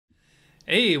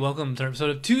Hey, welcome to an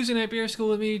episode of Tuesday Night Beer School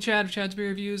with me, Chad of Chad's Beer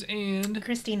Reviews, and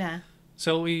Christina.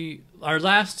 so our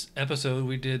last episode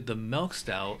we did the milk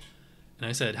stout, and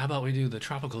I said, how about we do the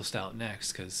tropical stout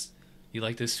next, because you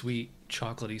like this sweet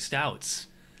chocolatey stouts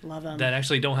Love them. that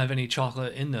actually don't have any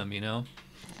chocolate in them, you know?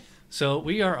 So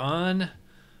we are on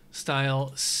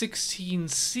style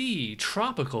 16C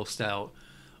tropical stout.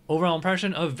 Overall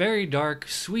impression of very dark,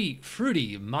 sweet,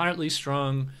 fruity, moderately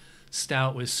strong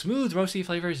stout with smooth roasty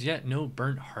flavors yet no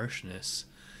burnt harshness.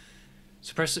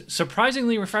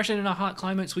 Surprisingly refreshing in a hot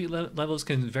climate, sweet levels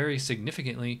can vary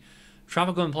significantly.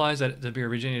 Tropical implies that the beer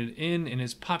originated in and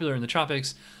is popular in the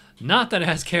tropics, not that it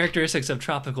has characteristics of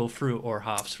tropical fruit or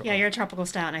hops. Yeah, you're a tropical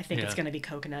stout, and I think it's going to be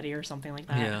coconutty or something like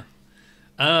that.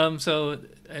 Yeah. So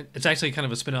it's actually kind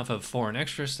of a spin-off of foreign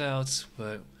extra stouts,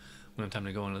 but we don't have time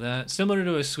to go into that. Similar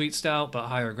to a sweet stout, but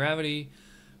higher gravity.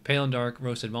 Pale and dark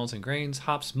roasted malts and grains.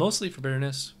 Hops mostly for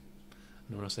bitterness. I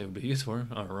don't know what else they would be used for.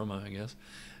 Aroma, I guess.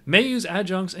 May use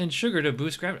adjuncts and sugar to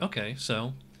boost gravity. Okay,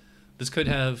 so this could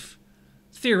have,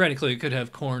 theoretically, it could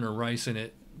have corn or rice in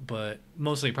it, but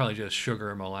mostly probably just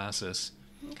sugar or molasses.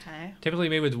 Okay. Typically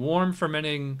made with warm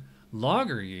fermenting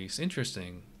lager yeast.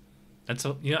 Interesting. I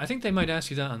think they might ask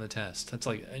you that on the test. That's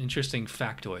like an interesting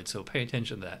factoid, so pay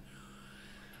attention to that.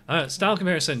 Style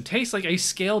comparison. Tastes like a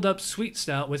scaled up sweet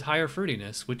stout with higher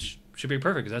fruitiness, which should be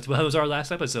perfect because that was our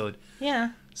last episode.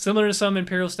 Yeah. Similar to some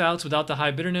imperial stouts without the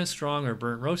high bitterness, strong or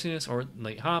burnt roastiness, or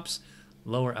late hops,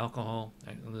 lower alcohol.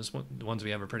 The ones we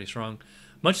have are pretty strong.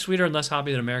 Much sweeter and less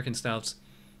hoppy than American stouts.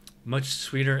 Much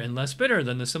sweeter and less bitter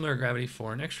than the similar gravity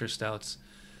foreign extra stouts.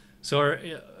 So our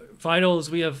vitals,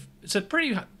 it's a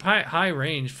pretty high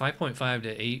range, 5.5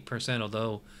 to 8%,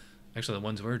 although actually the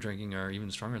ones we're drinking are even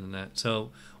stronger than that.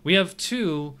 So we have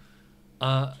two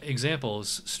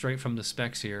examples straight from the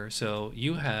specs here. So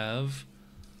you have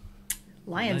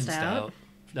Lion Stout.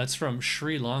 That's from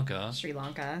Sri Lanka. Sri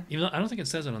Lanka. Even though I don't think it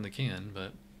says it on the can,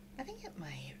 but I think it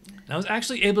might. I was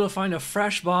actually able to find a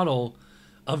fresh bottle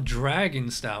of Dragon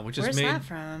Stout, which Where's is made that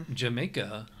from?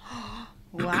 Jamaica.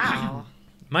 Wow.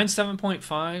 Mine's 7.5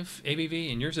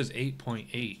 ABV, and yours is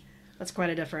 8.8. That's quite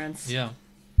a difference. Yeah.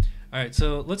 All right,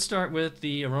 so let's start with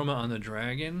the aroma on the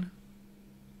Dragon.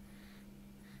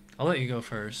 I'll let you go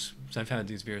first, because I've had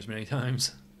these beers many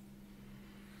times.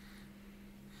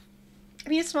 I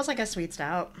mean, it smells like a sweet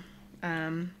stout.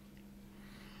 I'm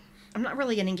not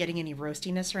really getting any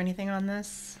roastiness or anything on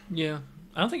this. Yeah,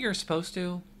 I don't think you're supposed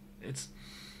to. It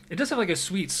does have like a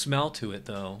sweet smell to it,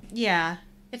 though. Yeah.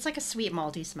 It's like a sweet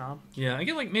malty smell. Yeah, I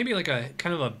get maybe like a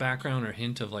kind of a background or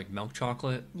hint of like milk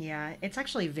chocolate. Yeah, it's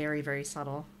actually very, very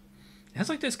subtle. It has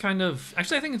like this kind of...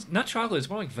 Actually, I think it's not chocolate. It's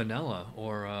more like vanilla.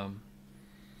 Or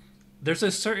there's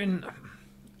a certain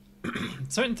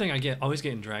thing I always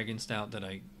get in Dragon Stout that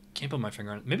I can't put my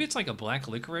finger on. Maybe it's like a black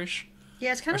licorice.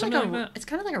 Yeah, it's kind of it's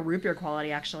kind of like a root beer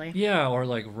quality, actually. Yeah, or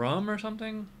like rum or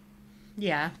something.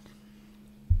 Yeah.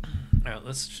 All right,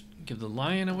 let's give the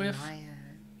Lion a whiff.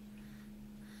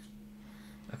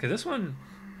 Okay, this one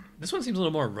seems a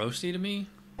little more roasty to me.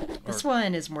 This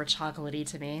one is more chocolatey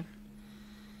to me.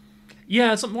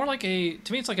 Yeah, it's more like to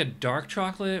me it's like a dark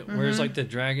chocolate, whereas like the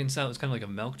Dragon Stout is kind of like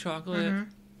a milk chocolate. Are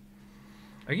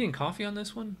you getting coffee on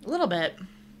this one? A little bit.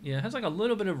 Yeah, it has like a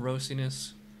little bit of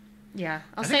roastiness. Yeah,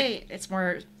 I'll say it's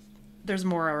more. There's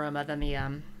more aroma than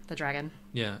the Dragon.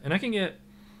 Yeah, and I can get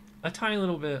a tiny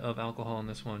little bit of alcohol in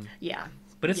this one. Yeah,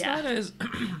 but it's not as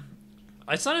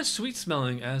it's not as sweet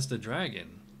smelling as the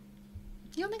Dragon.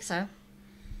 You don't think so?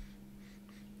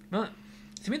 Not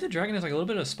to me. The Dragon has like a little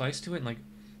bit of spice to it, and like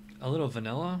a little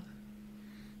vanilla.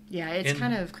 Yeah, it's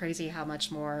kind of crazy how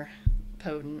much more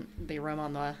potent the aroma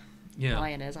on the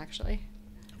Lion is, actually.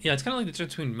 Yeah, it's kind of like the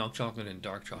difference between milk chocolate and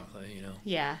dark chocolate, you know?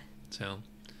 Yeah. So,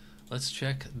 let's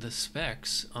check the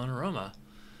specs on aroma.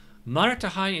 Moderate to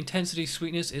high intensity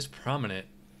sweetness is prominent.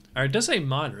 Or it does say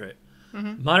moderate.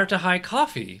 Moderate to high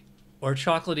coffee or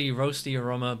chocolatey, roasty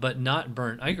aroma, but not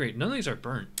burnt. I agree. None of these are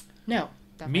burnt. No.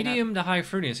 Medium to high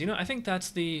fruitiness. You know, I think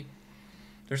that's the...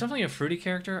 There's definitely a fruity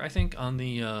character, I think, on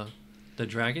the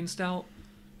Dragon Stout.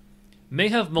 May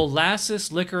have molasses,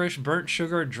 licorice, burnt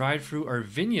sugar, dried fruit, or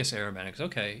vinous aromatics.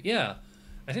 Okay, yeah.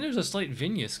 I think there's a slight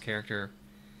vinous character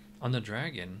on the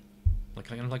Dragon.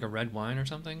 Kind of like a red wine or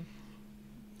something.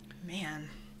 Man.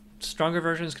 Stronger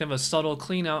versions can have a subtle,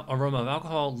 clean-out aroma of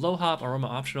alcohol, low hop, aroma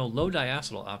optional, low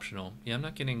diacetyl optional. Yeah, I'm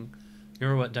not getting... You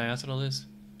remember what diacetyl is?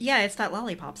 Yeah, it's that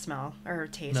lollipop smell, or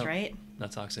taste, nope, right?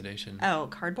 That's oxidation. Oh,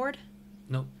 cardboard?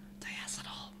 Nope.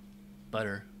 Diacetyl.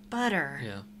 Butter.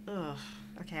 Yeah. Ugh.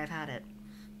 Okay, I've had it.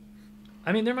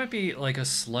 I mean, there might be like a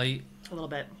little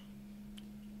bit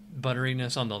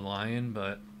butteriness on the Lion,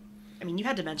 but I mean, you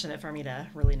had to mention it for me to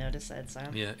really notice it. So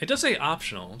Yeah, it does say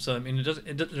optional. So I mean,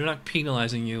 they're not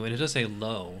penalizing you, and it does say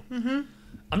low. mm-hmm.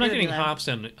 I'm not getting hops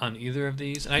on either of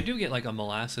these, and I do get like a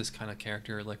molasses kind of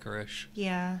character, licorice.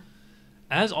 Yeah.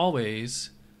 As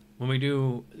always, when we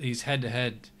do these head to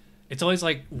head, it's always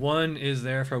like one is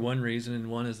there for one reason and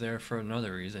one is there for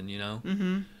another reason. You know.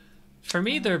 Mm-hmm. For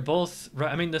me, they're both.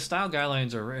 I mean, the style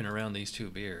guidelines are written around these two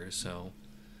beers, so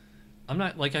I'm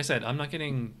not, like I said, I'm not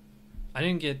getting. I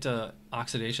didn't get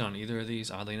oxidation on either of these.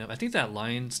 Oddly enough, I think that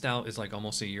Lion Stout is like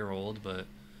almost a year old, but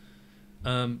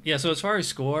yeah. So as far as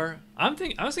score, I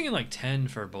was thinking like 10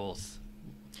 for both.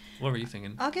 What were you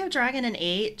thinking? I'll give Dragon an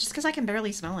 8 just because I can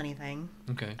barely smell anything.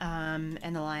 Okay. And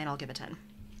the Lion, I'll give a 10.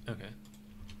 Okay.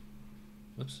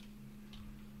 Whoops.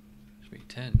 Should be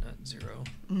 10, not 0.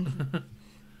 Mm-hmm.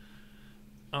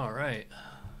 All right.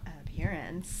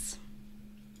 Appearance.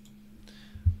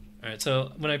 All right,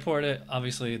 so when I poured it,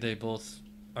 obviously they both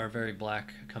are very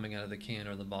black coming out of the can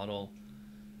or the bottle,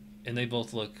 and they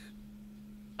both look.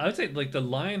 I would say like the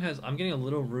Lion has. I'm getting a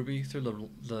little ruby through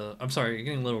the. I'm sorry, I'm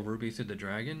getting a little ruby through the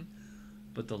Dragon,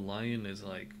 but the Lion is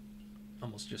like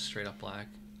almost just straight up black.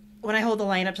 When I hold the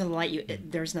Lion up to the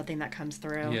light, there's nothing that comes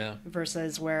through. Yeah.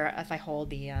 Versus where if I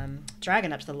hold the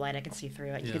Dragon up to the light, I can see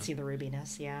through it. You Yeah. can see the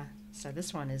rubiness. Yeah. So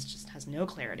this one has no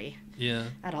clarity. Yeah.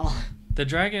 At all. The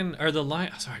Dragon or the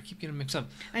Lion. Sorry, I keep getting mixed up.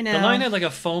 I know. The Lion had like a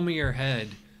foamier head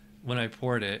when I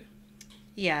poured it.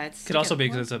 Yeah, it's. Could also be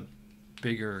because it's a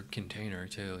bigger container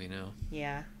too, you know.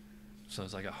 Yeah. So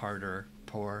it's like a harder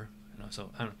pour, you know. So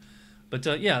I don't know,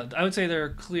 but yeah, I would say they're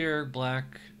clear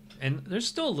black, and there's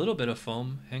still a little bit of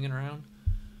foam hanging around.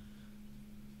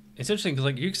 It's interesting because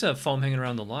like you still have foam hanging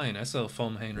around the Lion, I still have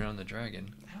foam hanging around the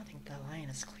Dragon. I don't think the Lion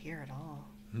is clear at all.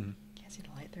 Hmm. Can't see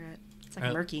the light through it. It's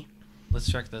like murky. Let's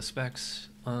check the specs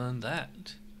on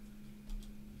that.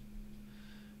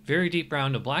 Very deep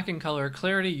brown to black in color,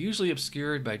 clarity usually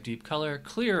obscured by deep color,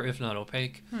 clear if not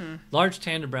opaque, large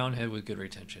tan to brown head with good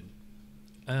retention.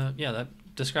 Yeah, that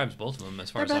describes both of them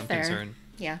as far as I'm concerned.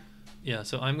 Yeah. Yeah,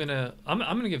 so I'm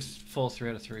gonna give full 3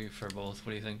 out of 3 for both.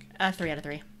 What do you think? 3 out of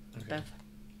 3. Okay. Both.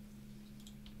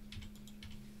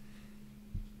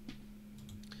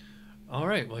 All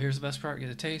right. Well, here's the best part. Get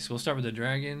a taste. We'll start with the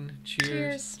Dragon.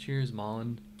 Cheers. Cheers,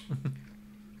 Mullen.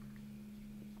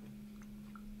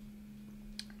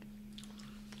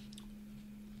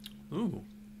 Ooh.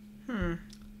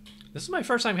 This is my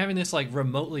first time having this like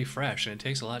remotely fresh, and it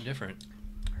tastes a lot different.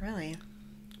 Really?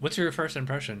 What's your first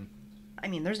impression? I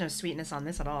mean, there's no sweetness on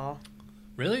this at all.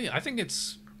 Really? I think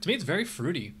to me, it's very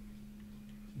fruity.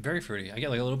 Very fruity. I get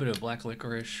like a little bit of black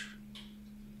licorice.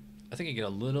 I think I get a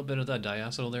little bit of that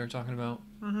diacetyl they were talking about.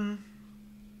 Mm-hmm.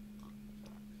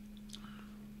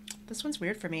 This one's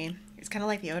weird for me. It's kind of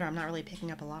like the odor. I'm not really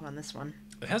picking up a lot on this one.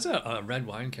 It has a red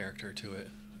wine character to it.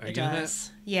 Are you getting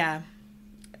that? Yeah.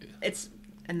 It's,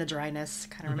 and the dryness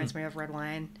kind of reminds me of red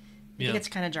wine. I think it's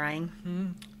kind of drying. Mm-hmm.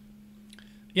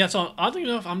 Yeah, so oddly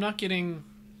enough, I'm not getting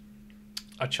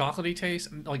a chocolatey taste.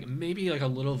 Like maybe like a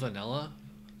little vanilla,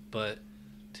 but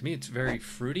to me it's very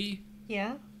fruity.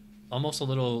 Yeah. Almost a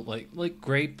little like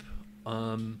grape.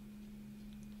 To me,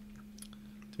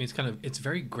 it's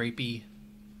very grapey.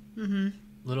 Mm-hmm.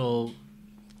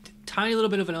 Tiny little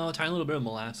bit of vanilla, tiny little bit of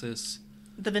molasses.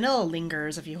 The vanilla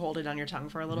lingers if you hold it on your tongue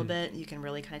for a little bit. You can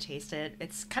really kind of taste it.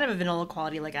 It's kind of a vanilla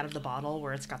quality, like out of the bottle,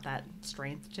 where it's got that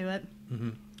strength to it.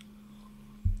 Mm-hmm.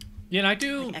 Yeah, and I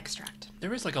do like extract.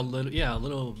 There is like a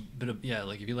little bit of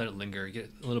like if you let it linger, you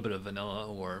get a little bit of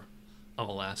vanilla or a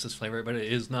molasses flavor, but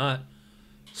it is not.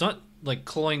 It's not like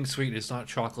cloying sweet. It's not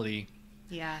chocolatey.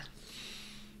 Yeah.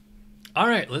 All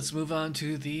right, let's move on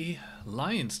to the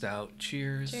Lion Stout.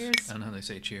 Cheers. Cheers. I don't know how they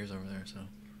say cheers over there, so.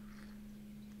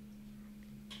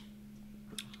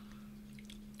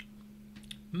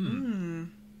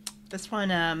 This one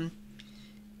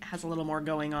has a little more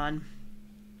going on.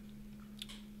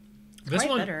 This quite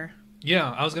one, bitter.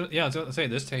 Yeah, I was gonna say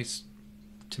this tastes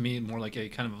to me more like a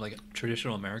kind of like a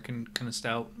traditional American kind of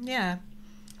stout. Yeah.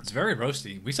 It's very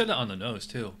roasty. We said that on the nose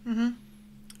too. Mm-hmm.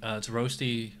 It's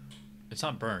roasty. It's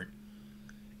not burnt,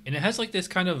 and it has like this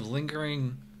kind of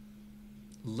lingering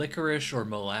licorice or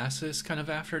molasses kind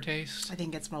of aftertaste. I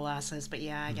think it's molasses, but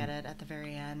yeah, I get it at the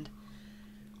very end.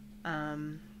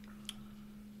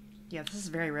 Yeah, this is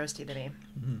very roasty to me.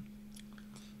 Mm-hmm.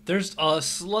 There's a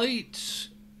slight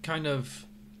kind of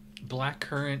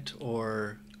blackcurrant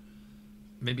or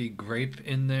maybe grape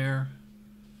in there.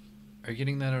 Are you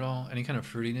getting that at all? Any kind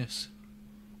of fruitiness?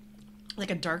 Like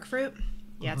a dark fruit?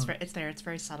 Yeah, it's there. It's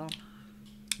very subtle.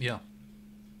 Yeah.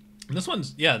 And this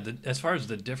one's, as far as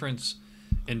the difference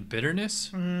in bitterness,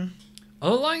 the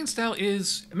Lion Stout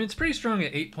is, I mean, it's pretty strong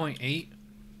at 8.8.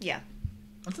 Yeah.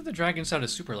 I thought the Dragon Stout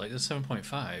is super light. It's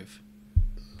 7.5,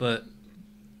 but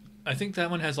I think that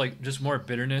one has like just more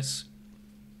bitterness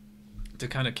to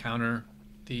kind of counter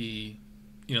the,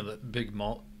 the big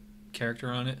malt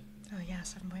character on it. Oh yeah,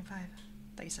 7.5. I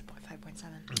thought you said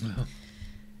 5.7.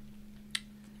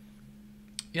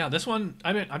 Yeah, this one,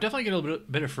 I definitely get a little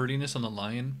bit of fruitiness on the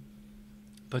Lion,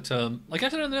 but like I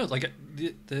said on the notes, like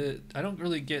I don't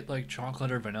really get like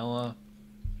chocolate or vanilla.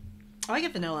 Oh, I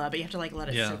get vanilla, but you have to like let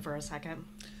it sit for a second.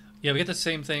 Yeah, we get the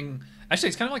same thing. Actually,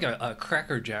 it's kind of like a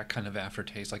Cracker Jack kind of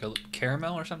aftertaste, like a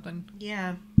caramel or something.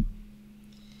 Yeah.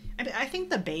 I think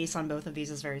the base on both of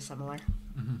these is very similar.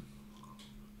 Mm-hmm.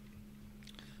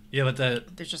 Yeah, but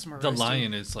there's just more the roasty.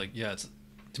 Lion is like, it's,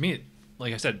 to me,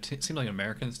 like I said, it seems like an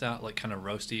American Stout, like kind of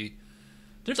roasty.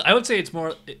 I would say it's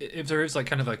more, if there is like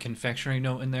kind of a confectionery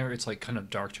note in there, it's like kind of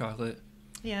dark chocolate.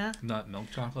 Yeah. Not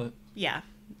milk chocolate. Yeah,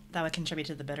 that would contribute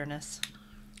to the bitterness.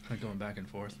 Kind of going back and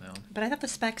forth now. But I thought the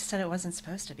specs said it wasn't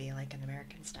supposed to be like an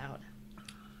American Stout.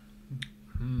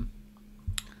 Hmm.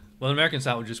 Well, an American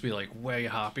Stout would just be like way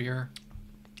hoppier.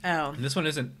 Oh. And this one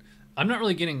isn't. I'm not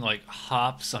really getting like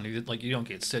hops on it. Like you don't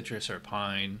get citrus or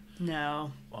pine.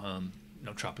 No.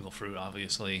 No tropical fruit,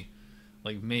 obviously.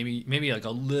 Like maybe like a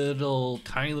little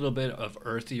tiny little bit of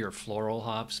earthy or floral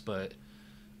hops, but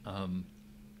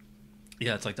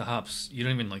yeah, it's like the hops. You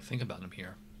don't even like think about them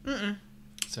here. Mm-mm.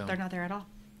 So they're not there at all.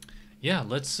 Yeah,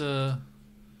 let's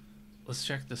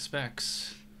check the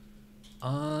specs.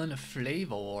 On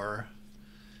flavor,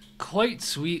 quite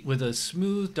sweet with a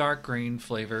smooth dark grain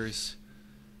flavors.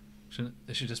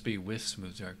 It should just be with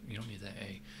smooth dark. You don't need the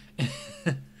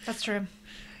A. That's true.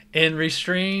 And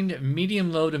restrained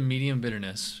medium low to medium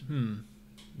bitterness.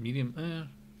 Medium.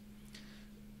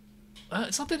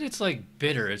 It's not that it's like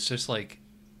bitter. It's just like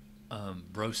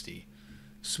roasty.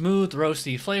 Smooth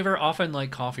roasty flavor, often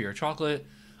like coffee or chocolate,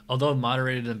 although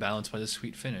moderated and balanced by the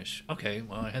sweet finish. Okay,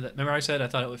 well I had that. Remember I said I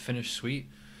thought it would finish sweet.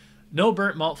 No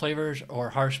burnt malt flavors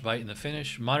or harsh bite in the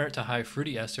finish. Moderate to high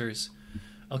fruity esters.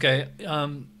 Okay,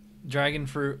 Dragon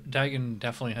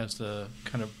definitely has the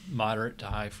kind of moderate to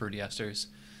high fruity esters.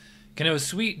 Can have a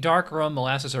sweet, dark rum,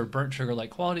 molasses, or burnt sugar-like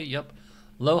quality. Yep.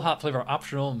 Low hop flavor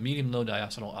optional. Medium low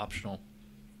diacetyl optional.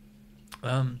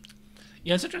 Yeah,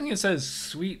 it's interesting. It says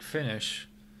sweet finish.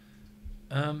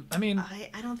 I mean,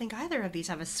 I don't think either of these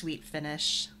have a sweet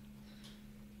finish.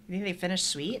 You think they finish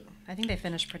sweet? I think they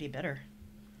finish pretty bitter.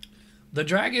 The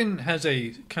Dragon has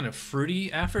a kind of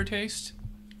fruity aftertaste,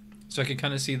 so I can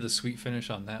kind of see the sweet finish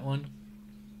on that one.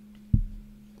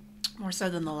 More so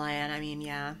than the Lion. I mean,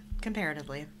 yeah,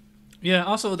 comparatively. Yeah.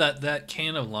 Also, that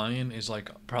can of Lion is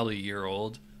like probably a year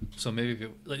old, so maybe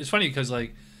it's funny because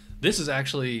like this is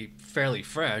actually fairly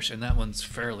fresh, and that one's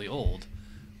fairly old,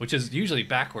 which is usually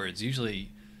backwards.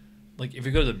 Usually, like if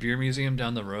you go to the beer museum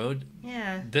down the road,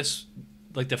 yeah, this.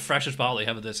 Like the freshest bottle they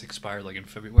have of this expired like in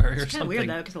February or something. It's kind of weird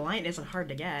though because the Lion isn't hard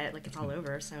to get. Like it's all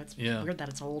over, so it's weird that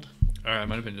it's old. All right, it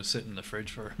might have been just sitting in the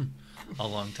fridge for a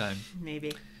long time. Maybe.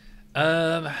 It's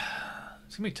gonna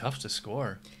be tough to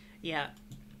score. Yeah.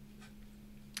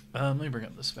 Let me bring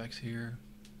up the specs here.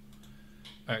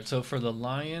 All right, so for the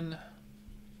Lion,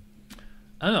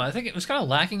 I don't know. I think it was kind of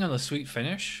lacking on the sweet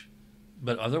finish,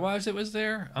 but otherwise it was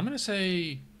there. I'm gonna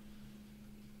say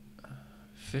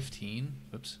 15.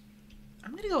 Whoops.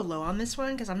 I'm gonna go low on this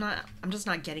one because I'm just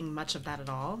not getting much of that at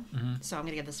all. Mm-hmm. So I'm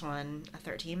gonna give this one a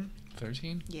 13.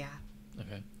 13? Yeah.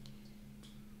 Okay.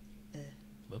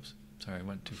 Whoops. Sorry, I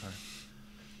went too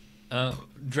far.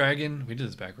 Dragon. We did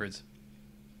this backwards.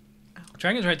 Oh.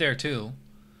 Dragon's right there too.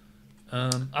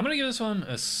 I'm gonna give this one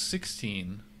a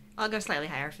 16. I'll go slightly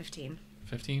higher, 15.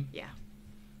 15? Yeah.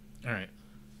 All right.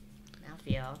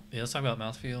 Mouthfeel. Yeah, let's talk about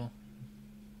mouthfeel.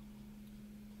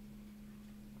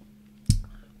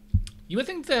 You would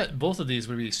think that both of these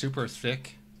would be super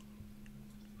thick.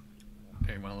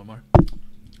 Okay, you want a little more?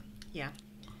 Yeah.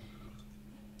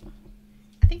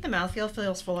 I think the mouthfeel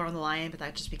feels fuller on the Lion, but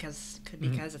that just because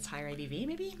it's higher ABV,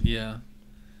 maybe? Yeah.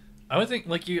 I would think,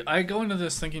 like, I go into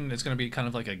this thinking it's going to be kind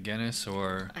of like a Guinness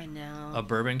or I know. a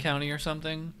Bourbon County or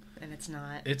something. And it's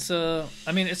not. It's I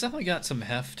mean, it's definitely got some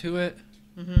heft to it.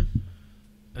 Mm-hmm.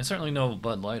 And certainly no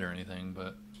Bud Light or anything,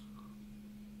 but...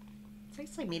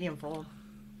 It's like medium full.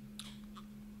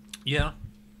 Yeah.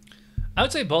 I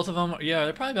would say both of them,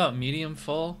 they're probably about medium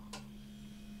full.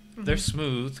 Mm-hmm. They're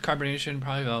smooth. Carbonation,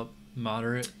 probably about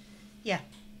moderate. Yeah.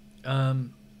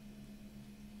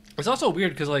 It's also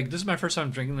weird because, like, this is my first time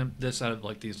drinking this out of,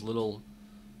 like, these little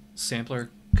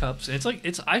sampler cups.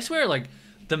 And I swear, like,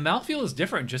 the mouthfeel is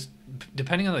different just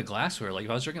depending on the glassware. Like, if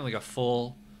I was drinking, like, a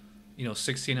full,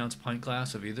 16-ounce pint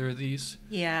glass of either of these.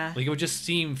 Yeah. Like, it would just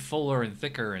seem fuller and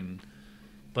thicker.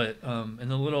 But in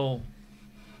the little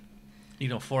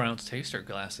 4-ounce taster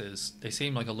glasses, they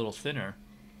seem like a little thinner.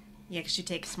 Yeah, because you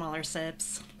take smaller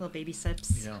sips, little baby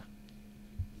sips. Yeah.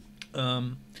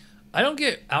 I don't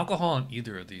get alcohol in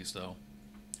either of these, though.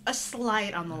 A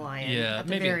slight on the Lion at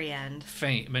the very end.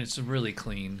 Faint. I mean, it's really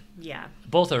clean. Yeah.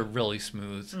 Both are really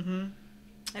smooth.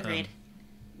 Mm-hmm. Agreed.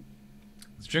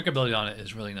 The drinkability on it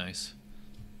is really nice.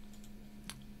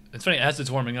 It's funny, as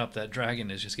it's warming up, that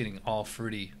dragon is just getting all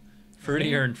fruity.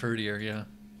 Fruitier and fruitier, yeah.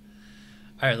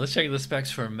 All right, let's check the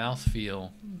specs for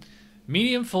mouthfeel.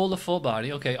 Medium full to full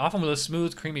body. Okay, often with a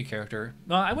smooth, creamy character.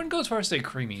 No, I wouldn't go as far as say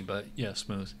creamy, but yeah,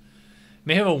 smooth.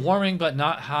 May have a warming but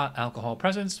not hot alcohol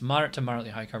presence. Moderate to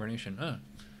moderately high carbonation.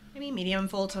 I mean, medium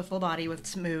full to full body with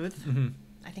smooth. Mm-hmm.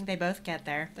 I think they both get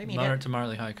there. They meet Moderate to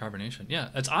moderately high carbonation. Yeah,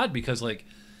 it's odd because like,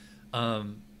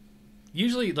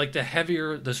 usually like the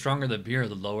heavier, the stronger the beer,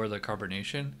 the lower the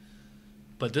carbonation.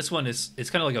 But this one it's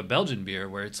kind of like a Belgian beer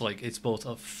where it's like it's both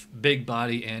a big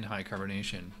body and high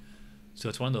carbonation. So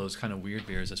it's one of those kind of weird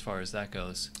beers as far as that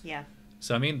goes. Yeah.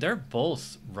 So I mean they're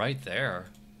both right there.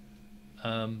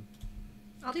 I'll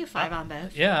do 5 on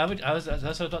both. Yeah, that's what I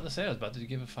was about to say. I was about to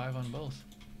give a 5 on both.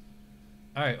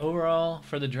 All right, overall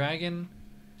for the Dragon,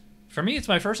 for me it's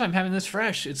my first time having this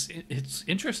fresh. It's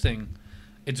interesting.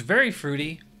 It's very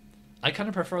fruity. I kind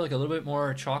of prefer like a little bit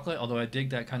more chocolate, although I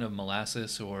dig that kind of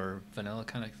molasses or vanilla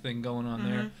kind of thing going on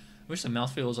there. I wish the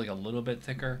mouthfeel was like a little bit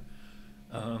thicker.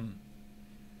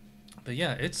 But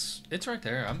yeah, it's right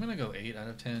there. I'm gonna go 8 out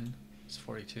of 10. It's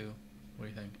 42. What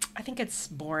do you think? I think it's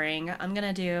boring. I'm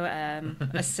gonna do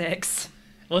a 6.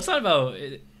 Well, it's not about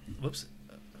it. Whoops.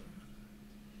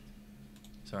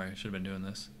 Sorry, I should have been doing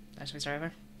this. Should we start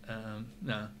over?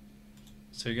 No.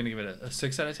 So you're gonna give it a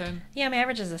 6 out of 10? Yeah, my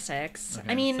average is a 6. Okay,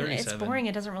 I mean, 37. It's boring.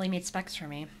 It doesn't really meet specs for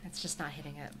me. It's just not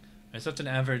hitting it. It's up to an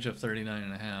average of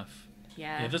 39.5.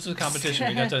 Yeah. If this was a competition,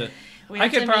 we'd have to.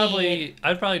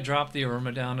 I'd probably drop the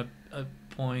aroma down a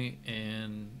point,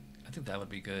 and I think that would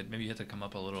be good. Maybe you have to come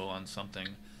up a little on something.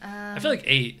 I feel like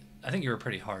 8. I think you were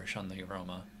pretty harsh on the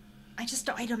aroma. I'm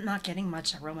not getting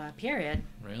much aroma. Period.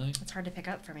 Really? It's hard to pick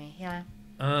up for me. Yeah.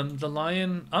 The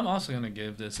Lion. I'm also gonna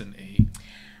give this an 8.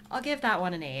 I'll give that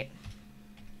one an 8.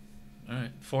 All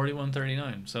right,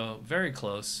 41.39. So very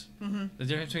close. Mm-hmm. The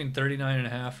difference between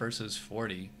 39.5 versus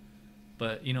 40.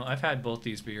 But I've had both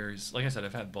these beers. Like I said,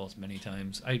 I've had both many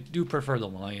times. I do prefer the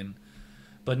Lion,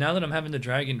 but now that I'm having the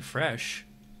Dragon fresh,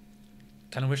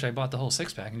 kind of wish I bought the whole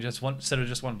 6-pack and instead of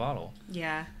just one bottle.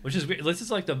 Yeah. Which is weird. This is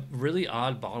like the really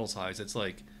odd bottle size. It's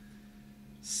like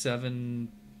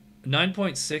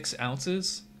 9.6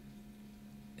 ounces.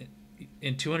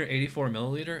 In 284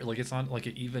 milliliter, like it's on like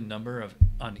an even number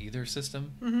on either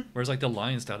system. Mm-hmm. Whereas like the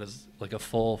Lion Stout is like a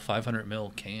full 500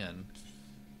 ml can.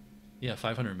 Yeah,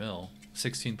 500 ml,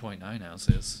 16.9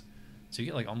 ounces. So you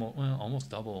get like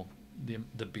almost double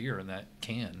the beer in that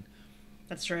can.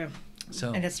 That's true.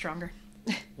 So and it's stronger.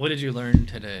 What did you learn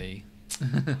today?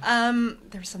 There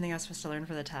was something I was supposed to learn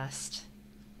for the test.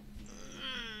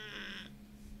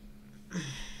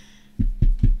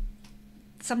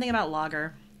 Something about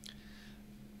lager.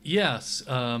 Yes,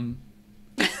 the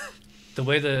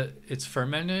way that it's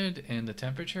fermented and the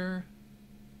temperature.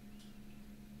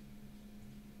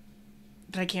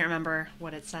 But I can't remember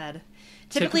what it said.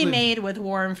 Typically made with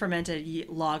warm fermented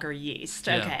lager yeast.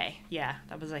 Yeah. Okay, yeah,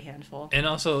 that was a handful. And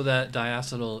also that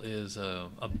diacetyl is a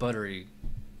buttery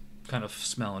kind of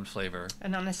smell and flavor.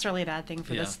 And not necessarily a bad thing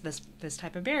for this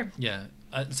type of beer. Yeah,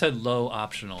 it said low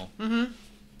optional. Mm-hmm.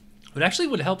 It actually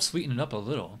would help sweeten it up a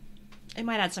little. It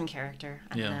might add some character.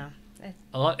 I don't know.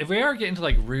 A lot. If we are getting to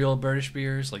like real British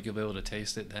beers, like you'll be able to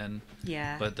taste it then.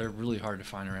 Yeah. But they're really hard to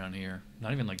find around here.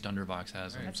 Not even like Dunderbox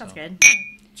has them. That sounds good.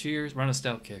 Cheers. We're on a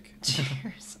stout kick.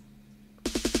 Cheers.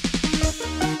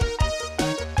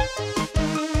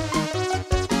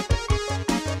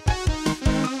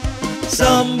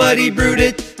 Somebody brewed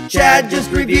it. Chad just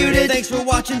reviewed it. Thanks for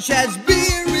watching Chad's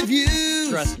Beer Review.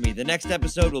 Trust me, the next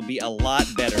episode will be a lot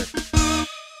better.